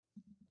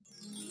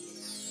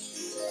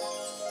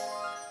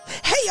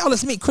Hey y'all,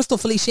 it's me, Crystal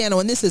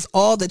Feliciano, and this is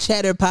All the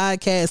Chatter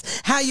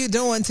Podcast. How you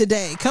doing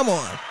today? Come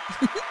on.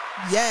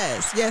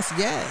 Yes.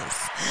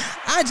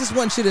 I just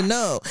want you to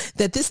know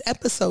that this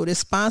episode is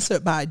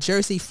sponsored by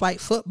Jersey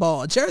Flight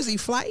Football. Jersey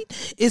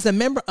Flight is a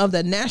member of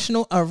the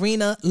National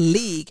Arena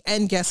League.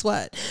 And guess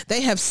what?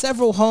 They have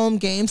several home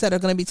games that are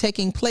going to be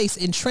taking place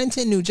in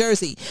Trenton, New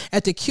Jersey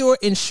at the Cure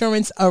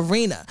Insurance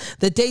Arena.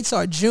 The dates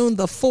are June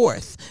the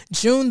 4th,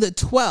 June the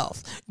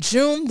 12th,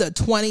 June the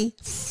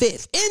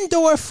 25th.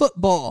 Indoor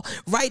football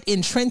right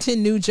in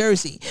Trenton, New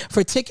Jersey.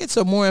 For tickets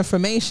or more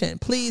information,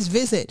 please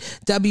visit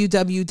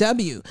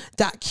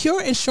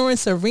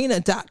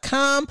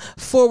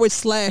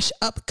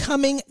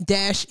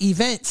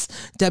www.cureinsurancearena.com/upcoming-events.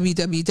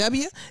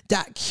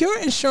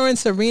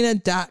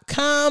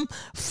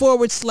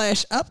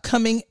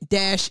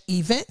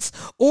 www.cureinsurancearena.com/upcoming-events,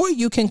 or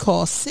you can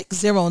call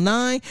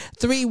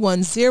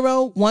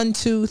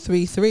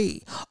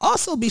 609-310-1233.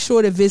 Also be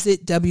sure to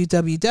visit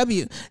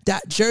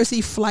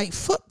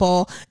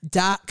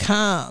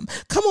www.jerseyflightfootball.com.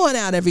 Come on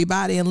out,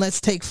 everybody, and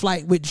let's take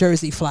flight with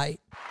Jersey Flight.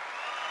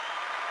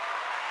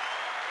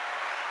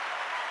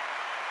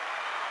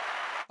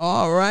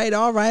 All right.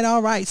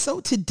 So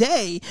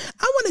today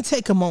I want to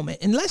take a moment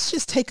and let's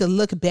just take a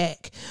look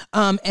back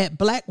at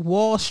Black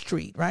Wall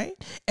Street, right?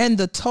 And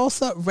the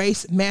Tulsa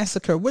Race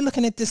Massacre. We're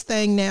looking at this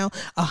thing now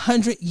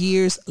 100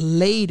 years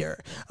later,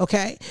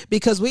 okay?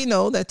 Because we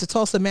know that the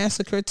Tulsa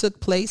Massacre took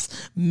place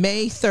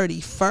May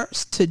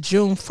 31st to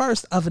June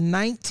 1st of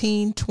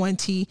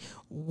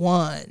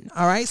 1921.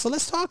 All right, so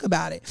let's talk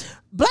about it.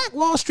 Black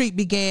Wall Street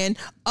began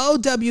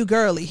O.W.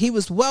 Gurley. He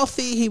was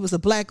wealthy. He was a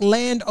black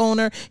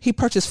landowner. He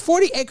purchased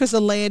 40 acres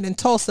of land in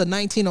Tulsa in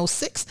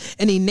 1906,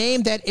 and he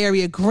named that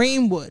area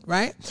Greenwood,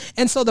 right?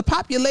 And so the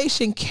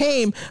population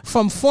came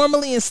from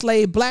formerly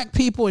enslaved black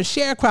people and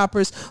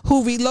sharecroppers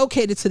who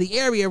relocated to the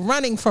area,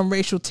 running from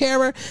racial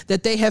terror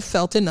that they have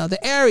felt in other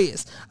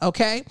areas,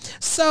 okay?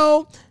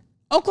 So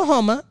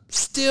Oklahoma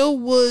still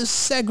was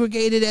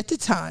segregated at the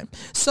time.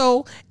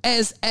 So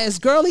as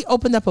Gurley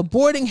opened up a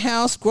boarding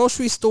house,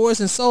 grocery stores,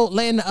 and sold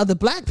land to other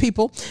black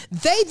people,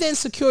 they then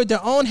secured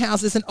their own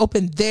houses and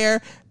opened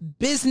their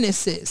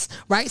businesses,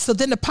 right? So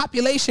then the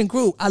population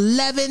grew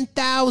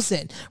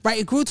 11,000, right?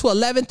 It grew to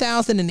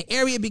 11,000 and the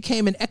area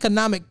became an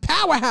economic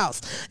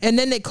powerhouse. And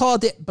then they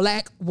called it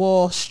Black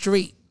Wall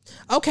Street.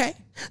 Okay.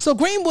 So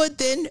Greenwood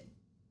then,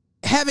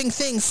 having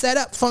things set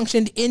up,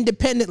 functioned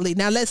independently.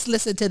 Now let's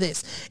listen to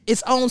this.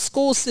 Its own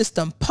school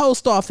system,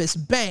 post office,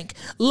 bank,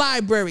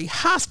 library,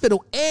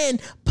 hospital,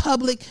 and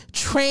public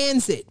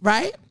transit,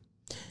 right?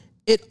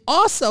 It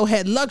also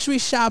had luxury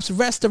shops,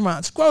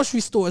 restaurants, grocery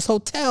stores,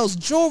 hotels,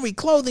 jewelry,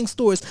 clothing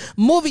stores,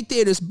 movie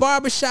theaters,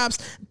 barbershops,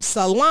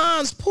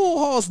 salons, pool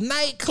halls,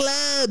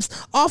 nightclubs,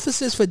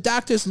 offices for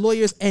doctors,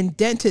 lawyers, and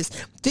dentists.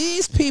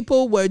 These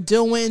people were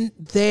doing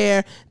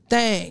their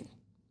thing.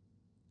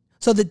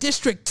 So the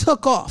district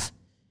took off.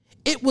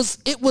 It was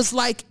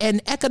like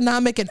an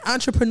economic and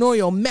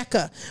entrepreneurial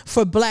mecca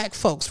for black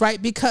folks, right?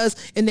 Because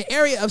in the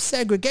area of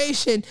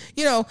segregation,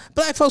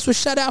 black folks were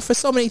shut out for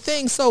so many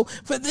things. So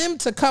for them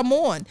to come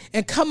on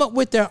and come up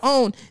with their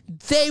own,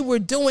 they were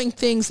doing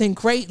things in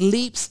great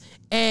leaps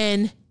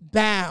and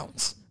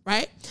bounds,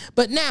 right?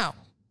 But now,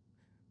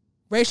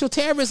 racial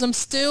terrorism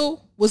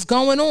still was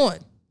going on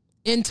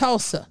in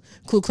Tulsa.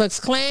 Ku Klux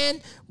Klan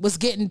was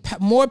getting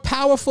more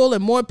powerful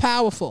and more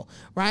powerful,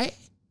 right?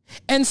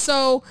 And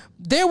so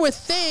there were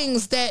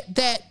things that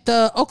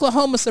the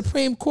Oklahoma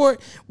Supreme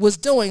Court was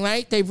doing,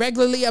 right? They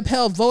regularly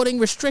upheld voting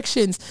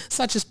restrictions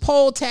such as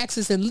poll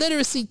taxes and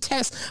literacy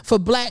tests for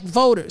black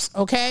voters,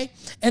 okay?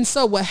 And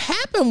so what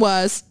happened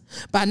was,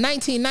 by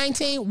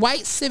 1919,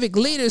 white civic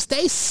leaders,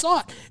 they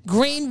sought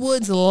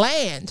Greenwood's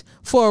land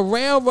for a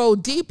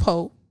railroad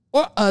depot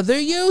or other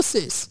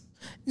uses.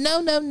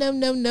 No.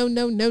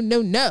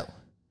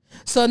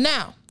 So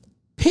now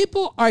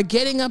people are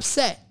getting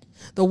upset.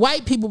 The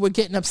white people were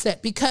getting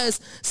upset because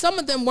some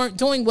of them weren't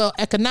doing well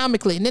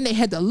economically. And then they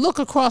had to look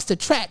across the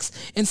tracks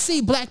and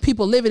see black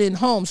people living in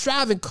homes,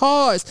 driving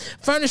cars,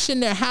 furnishing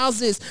their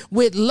houses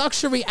with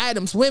luxury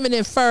items, women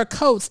in fur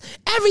coats,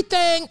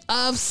 everything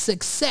of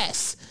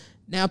success.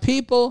 Now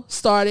people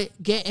started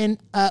getting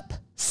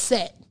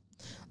upset.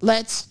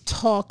 Let's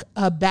talk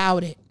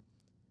about it.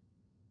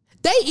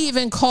 They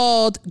even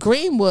called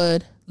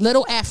Greenwood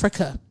Little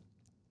Africa.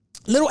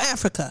 Little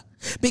Africa,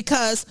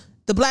 because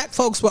the black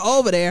folks were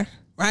over there,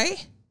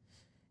 right?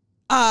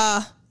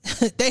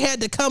 They had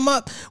to come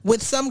up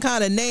with some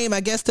kind of name, I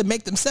guess, to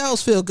make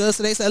themselves feel good.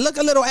 So they said, look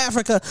at Little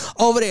Africa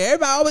over there.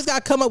 Everybody always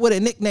got to come up with a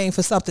nickname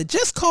for something.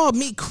 Just call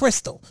me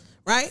Crystal,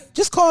 right?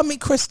 Just call me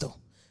Crystal.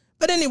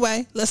 But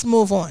anyway, let's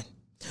move on.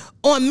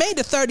 On May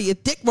the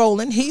 30th, Dick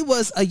Rowland, he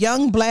was a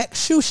young black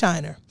shoe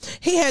shiner.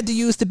 He had to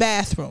use the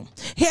bathroom.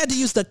 He had to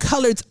use the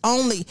colors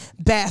only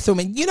bathroom.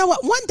 And you know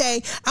what? One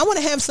day, I want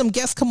to have some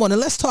guests come on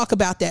and let's talk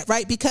about that,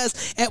 right?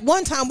 Because at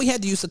one time, we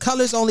had to use the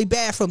colors only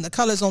bathroom, the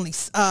colors only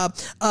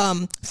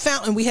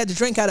fountain we had to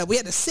drink out of. We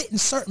had to sit in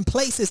certain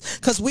places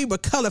because we were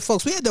color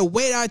folks. We had to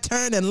wait our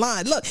turn in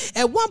line. Look,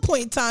 at one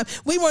point in time,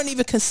 we weren't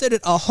even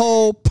considered a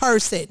whole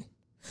person.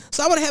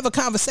 So I want to have a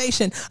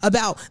conversation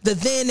about the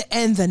then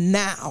and the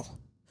now.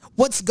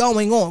 What's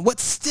going on?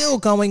 What's still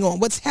going on?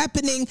 What's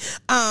happening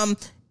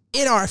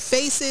in our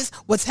faces?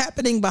 What's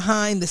happening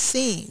behind the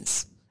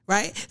scenes,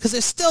 right? Because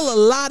there's still a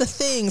lot of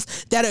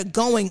things that are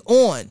going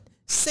on,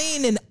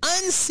 seen and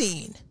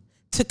unseen,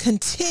 to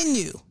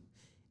continue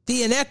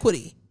the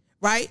inequity,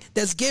 right,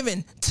 that's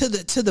given to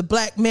the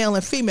black male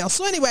and female.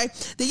 So anyway,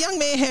 the young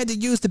man had to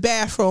use the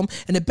bathroom,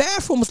 and the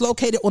bathroom was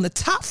located on the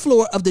top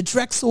floor of the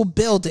Drexel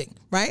building,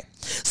 right?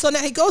 So now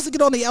he goes to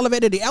get on the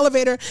elevator. The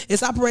elevator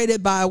is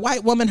operated by a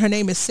white woman. Her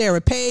name is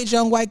Sarah Page,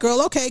 young white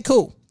girl. Okay,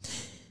 cool.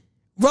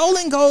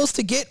 Roland goes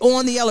to get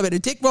on the elevator.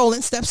 Dick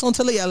Roland steps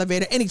onto the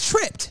elevator, and he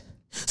tripped.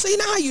 So you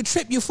know how you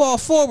trip, you fall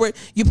forward,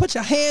 you put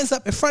your hands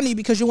up in front of you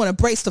because you want to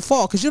brace the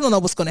fall because you don't know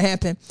what's going to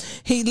happen.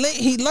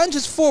 He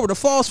lunges forward or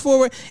falls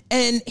forward,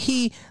 and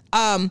he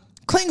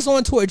clings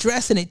onto her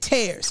dress, and it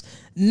tears.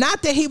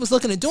 Not that he was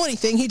looking to do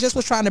anything. He just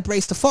was trying to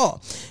brace the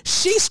fall.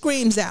 She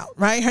screams out,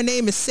 right? Her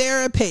name is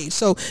Sarah Page.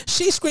 So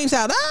she screams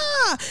out,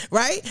 ah,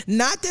 right?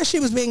 Not that she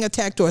was being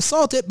attacked or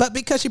assaulted, but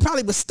because she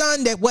probably was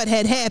stunned at what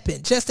had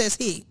happened, just as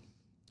he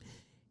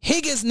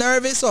gets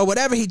nervous or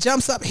whatever. He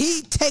jumps up.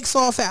 He takes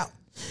off out.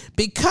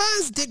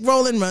 Because Dick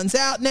Roland runs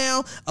out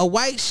now, a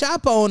white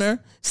shop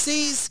owner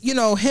sees,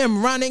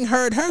 him running,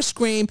 heard her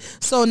scream.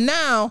 So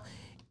now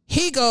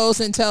he goes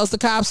and tells the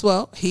cops,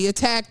 well, he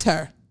attacked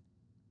her.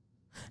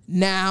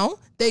 Now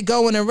they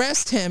go and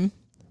arrest him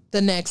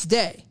the next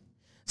day.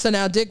 So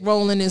now Dick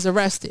Roland is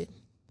arrested.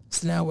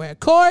 So now we're at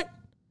court.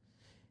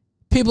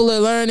 People are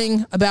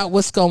learning about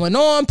what's going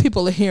on.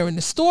 People are hearing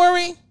the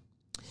story.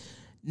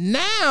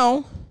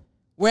 Now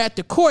we're at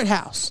the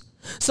courthouse.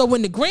 So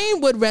when the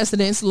Greenwood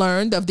residents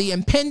learned of the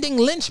impending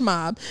lynch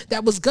mob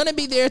that was going to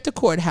be there at the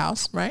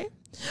courthouse, right?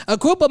 A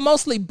group of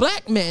mostly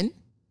black men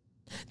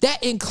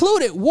that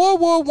included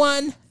World War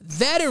I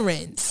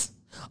veterans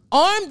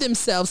armed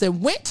themselves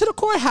and went to the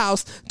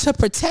courthouse to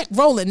protect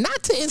Roland,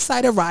 not to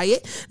incite a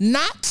riot,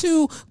 not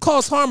to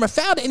cause harm or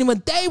foul to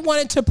anyone. They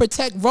wanted to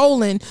protect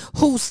Roland,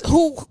 who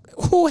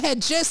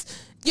had just,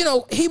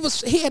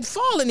 he had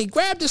fallen. He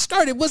grabbed his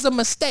skirt. It was a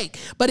mistake,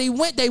 but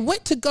they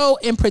went to go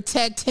and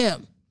protect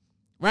him.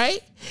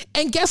 Right?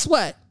 And guess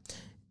what?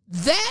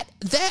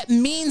 That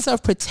means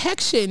of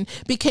protection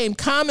became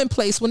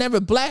commonplace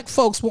whenever black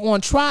folks were on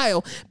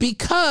trial.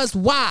 Because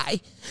why?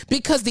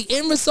 Because the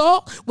end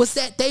result was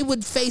that they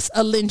would face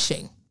a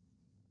lynching.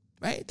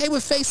 Right? They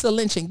would face a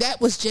lynching. That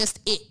was just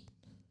it.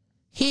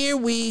 Here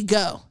we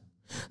go.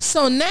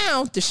 So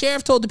now the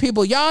sheriff told the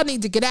people, y'all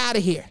need to get out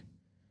of here.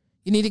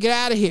 You need to get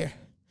out of here.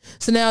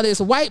 So now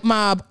there's a white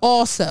mob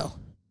also.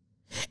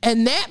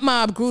 And that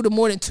mob grew to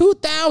more than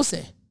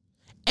 2,000.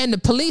 And the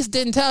police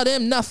didn't tell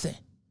them nothing.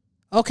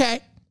 Okay.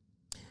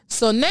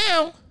 So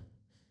now,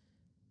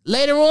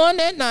 later on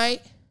that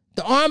night,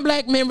 the armed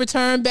black men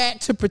return back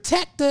to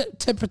protect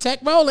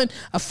Roland.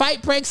 A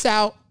fight breaks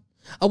out.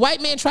 A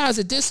white man tries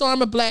to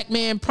disarm a black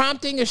man,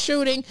 prompting a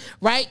shooting,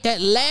 right,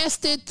 that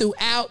lasted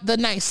throughout the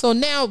night. So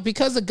now,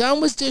 because the gun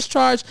was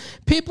discharged,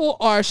 people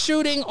are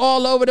shooting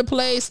all over the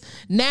place.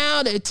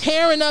 Now they're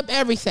tearing up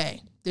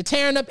everything.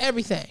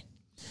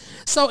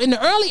 So in the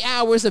early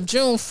hours of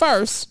June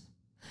 1st,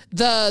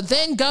 the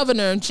then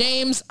governor,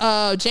 James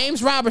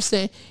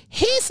Robertson,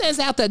 he sends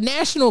out the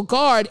National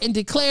Guard and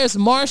declares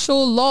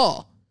martial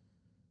law.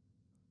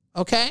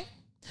 Okay?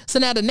 So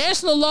now the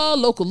national law,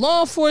 local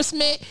law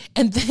enforcement,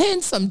 and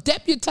then some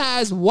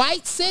deputized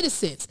white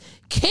citizens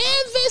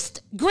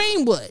canvassed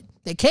Greenwood.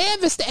 They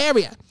canvassed the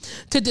area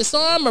to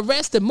disarm,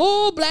 arrest, and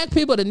move black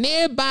people to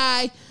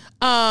nearby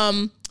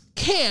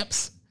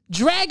camps,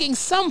 dragging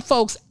some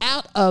folks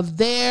out of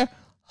their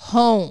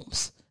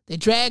homes. They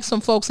dragged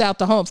some folks out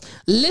the homes.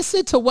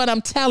 Listen to what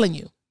I'm telling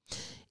you.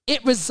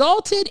 It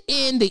resulted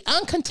in the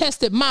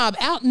uncontested mob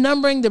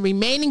outnumbering the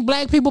remaining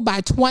black people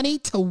by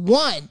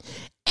 20-1.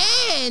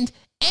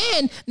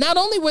 And not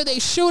only were they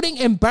shooting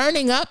and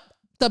burning up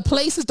the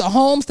places, the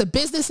homes, the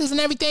businesses and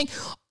everything,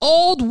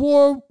 Old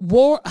World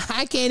War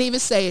I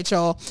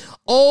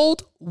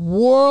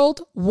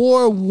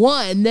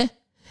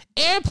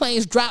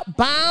airplanes dropped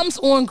bombs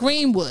on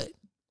Greenwood.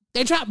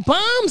 They dropped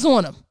bombs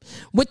on them,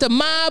 with the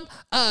mob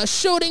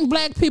shooting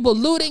black people,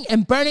 looting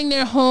and burning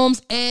their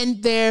homes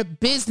and their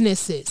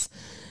businesses.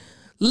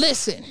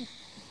 Listen,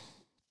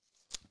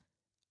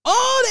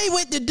 all they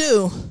went to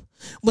do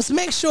was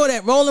make sure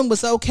that Roland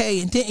was okay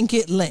and didn't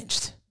get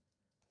lynched.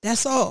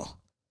 That's all.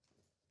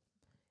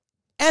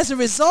 As a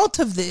result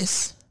of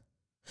this,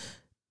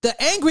 the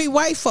angry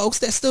white folks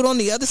that stood on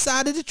the other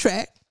side of the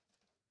track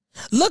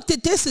looked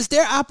at this as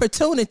their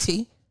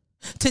opportunity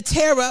to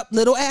tear up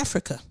Little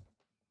Africa,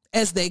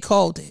 as they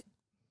called it,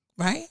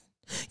 right?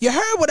 You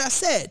heard what I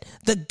said.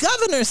 The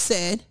governor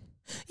said,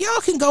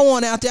 y'all can go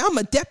on out there. I'm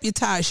going to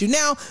deputize you.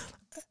 Now,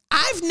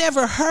 I've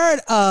never heard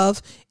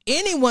of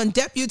anyone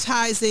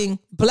deputizing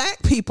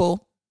black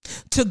people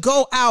to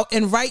go out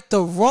and right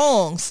the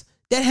wrongs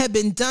that have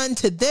been done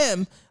to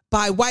them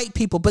by white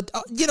people. But,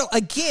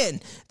 again,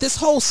 this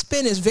whole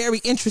spin is very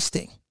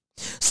interesting.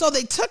 So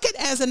they took it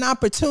as an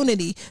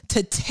opportunity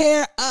to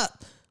tear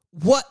up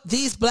what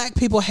these black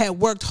people had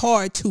worked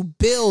hard to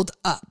build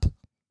up.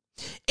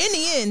 In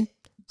the end,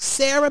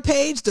 Sarah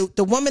Page,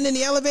 the woman in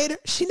the elevator,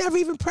 she never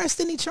even pressed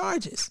any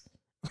charges,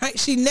 right?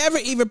 She never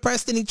even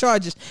pressed any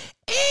charges.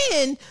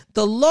 And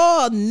the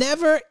law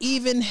never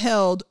even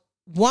held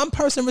one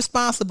person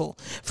responsible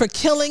for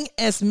killing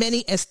as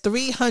many as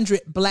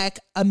 300 black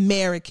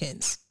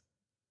Americans.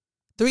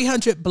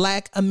 300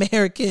 black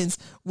Americans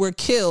were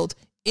killed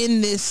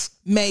in this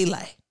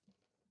melee.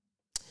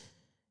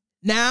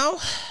 Now,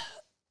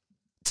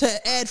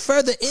 to add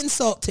further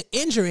insult to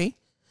injury,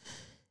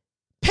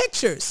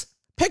 pictures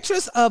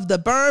of the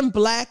burned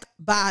black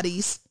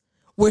bodies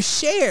were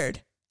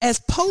shared as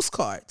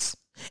postcards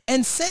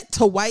and sent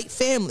to white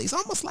families,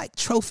 almost like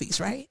trophies,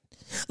 right?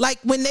 Like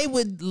when they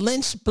would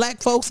lynch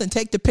black folks and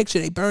take the picture,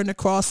 they burn the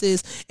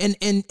crosses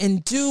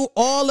and do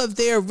all of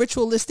their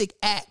ritualistic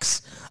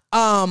acts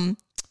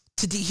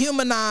to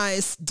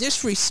dehumanize,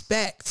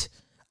 disrespect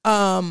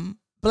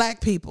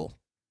black people.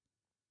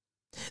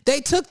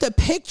 They took the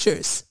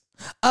pictures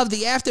of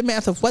the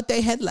aftermath of what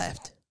they had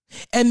left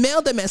and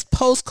mailed them as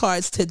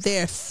postcards to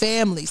their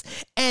families.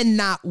 And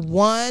not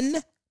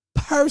one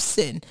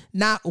person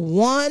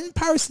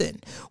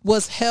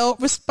was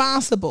held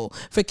responsible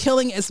for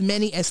killing as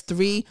many as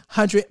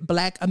 300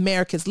 black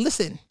Americans.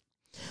 Listen,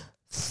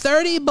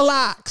 30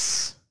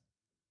 blocks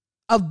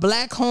of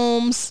black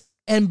homes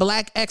and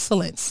black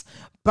excellence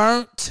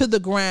burnt to the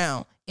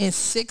ground in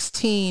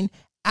 16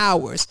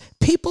 hours.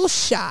 People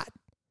shot,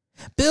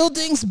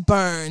 buildings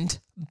burned,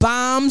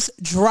 bombs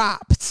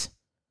dropped,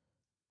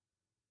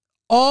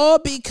 all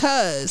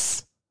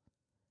because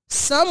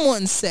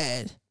someone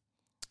said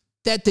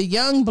that the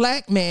young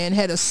black man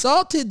had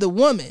assaulted the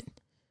woman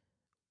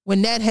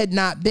when that had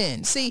not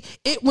been. See,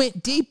 it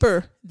went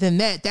deeper than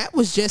that. That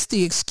was just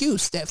the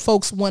excuse that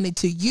folks wanted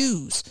to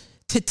use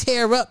to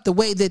tear up the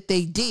way that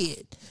they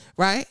did,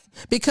 right?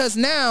 Because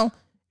now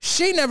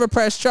she never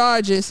pressed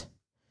charges.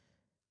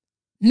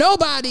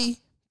 Nobody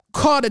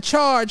caught a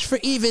charge for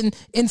even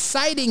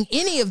inciting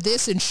any of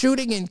this and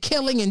shooting and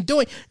killing and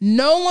doing.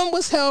 No one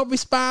was held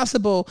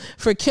responsible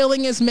for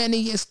killing as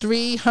many as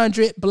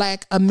 300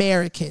 black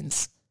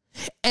Americans.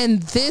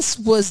 And this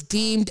was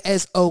deemed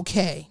as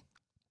okay.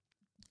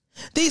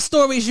 These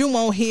stories you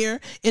won't hear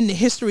in the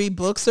history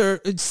books or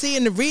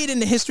read in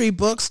the history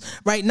books,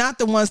 right? Not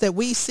the ones that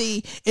we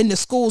see in the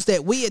schools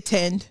that we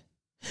attend.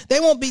 They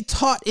won't be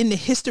taught in the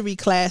history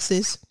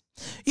classes.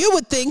 You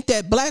would think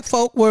that black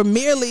folk were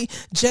merely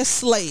just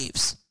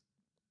slaves.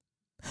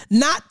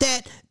 Not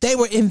that they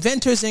were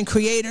inventors and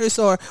creators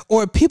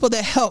or people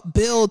that helped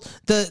build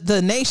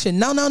the nation.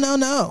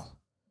 No.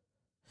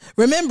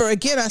 Remember,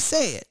 again, I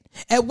say it.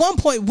 At one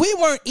point, we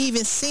weren't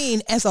even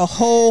seen as a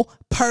whole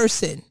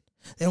person.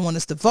 They don't want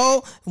us to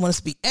vote. They want us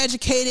to be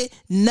educated.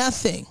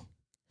 Nothing.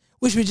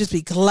 We should just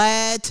be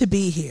glad to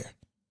be here.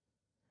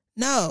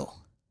 No,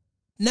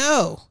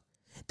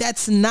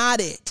 that's not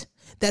it.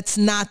 That's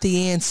not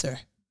the answer.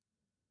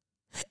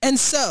 And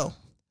so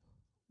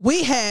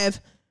we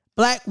have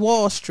Black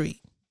Wall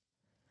Street,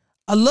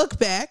 a look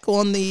back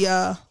on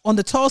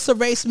the Tulsa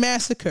Race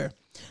Massacre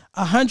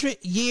 100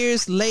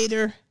 years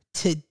later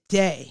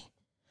today.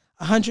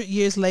 100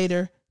 years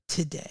later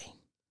today.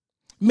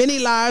 Many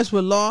lives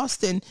were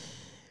lost and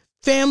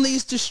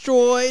families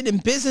destroyed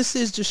and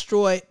businesses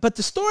destroyed, but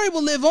the story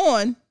will live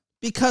on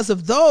because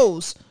of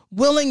those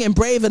willing and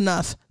brave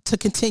enough to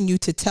continue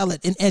to tell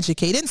it and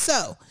educate. And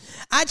so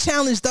I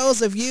challenge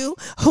those of you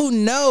who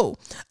know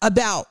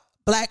about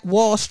Black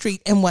Wall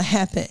Street and what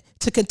happened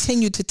to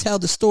continue to tell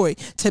the story,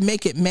 to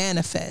make it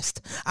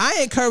manifest. I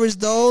encourage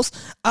those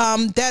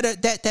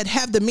that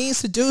have the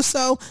means to do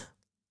so,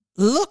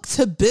 look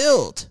to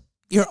build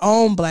your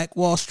own Black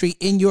Wall Street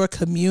in your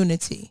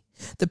community.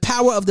 The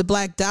power of the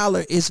black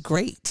dollar is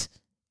great,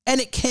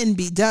 and it can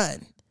be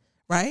done,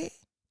 right?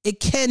 It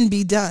can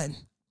be done.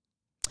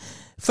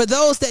 For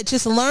those that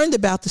just learned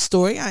about the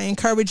story, I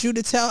encourage you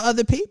to tell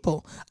other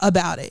people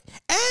about it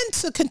and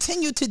to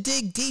continue to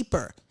dig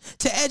deeper,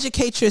 to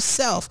educate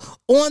yourself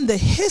on the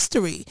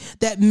history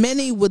that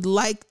many would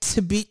like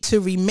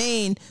to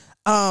remain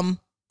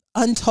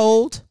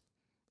untold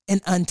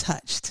and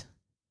untouched.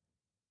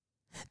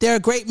 There are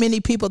a great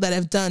many people that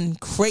have done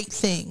great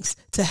things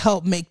to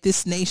help make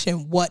this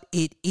nation what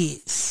it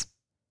is.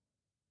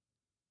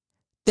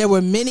 There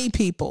were many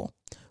people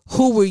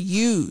who were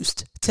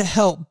used to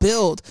help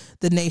build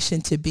the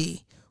nation to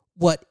be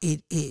what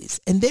it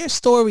is. And their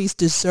stories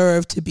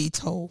deserve to be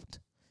told.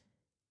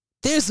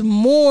 There's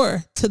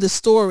more to the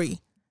story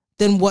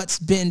than what's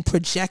been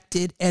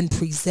projected and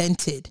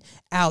presented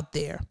out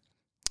there.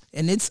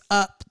 And it's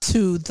up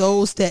to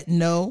those that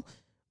know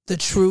the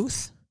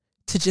truth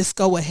to just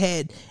go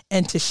ahead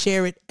and to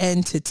share it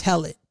and to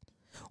tell it.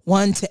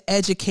 One, to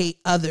educate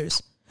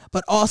others,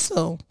 but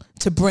also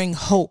to bring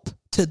hope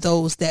to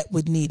those that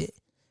would need it.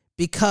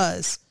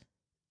 Because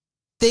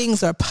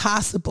things are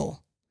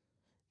possible.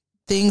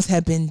 Things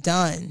have been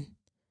done.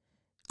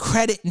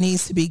 Credit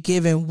needs to be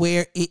given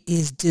where it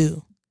is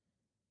due.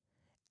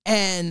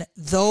 And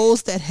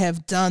those that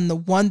have done the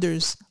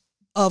wonders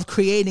of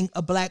creating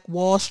a Black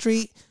Wall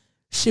Street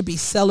should be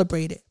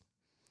celebrated.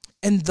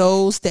 And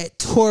those that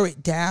tore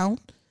it down,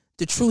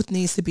 the truth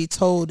needs to be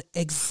told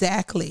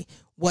exactly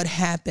what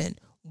happened,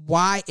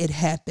 why it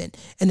happened,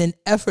 and an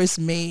efforts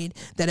made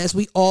that as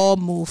we all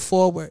move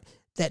forward,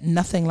 that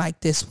nothing like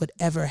this would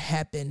ever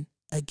happen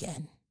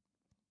again.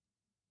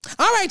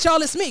 All right,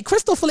 y'all, it's me,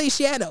 Crystal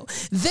Feliciano.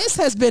 This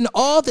has been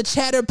All the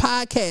Chatter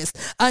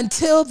Podcast.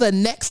 Until the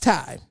next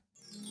time.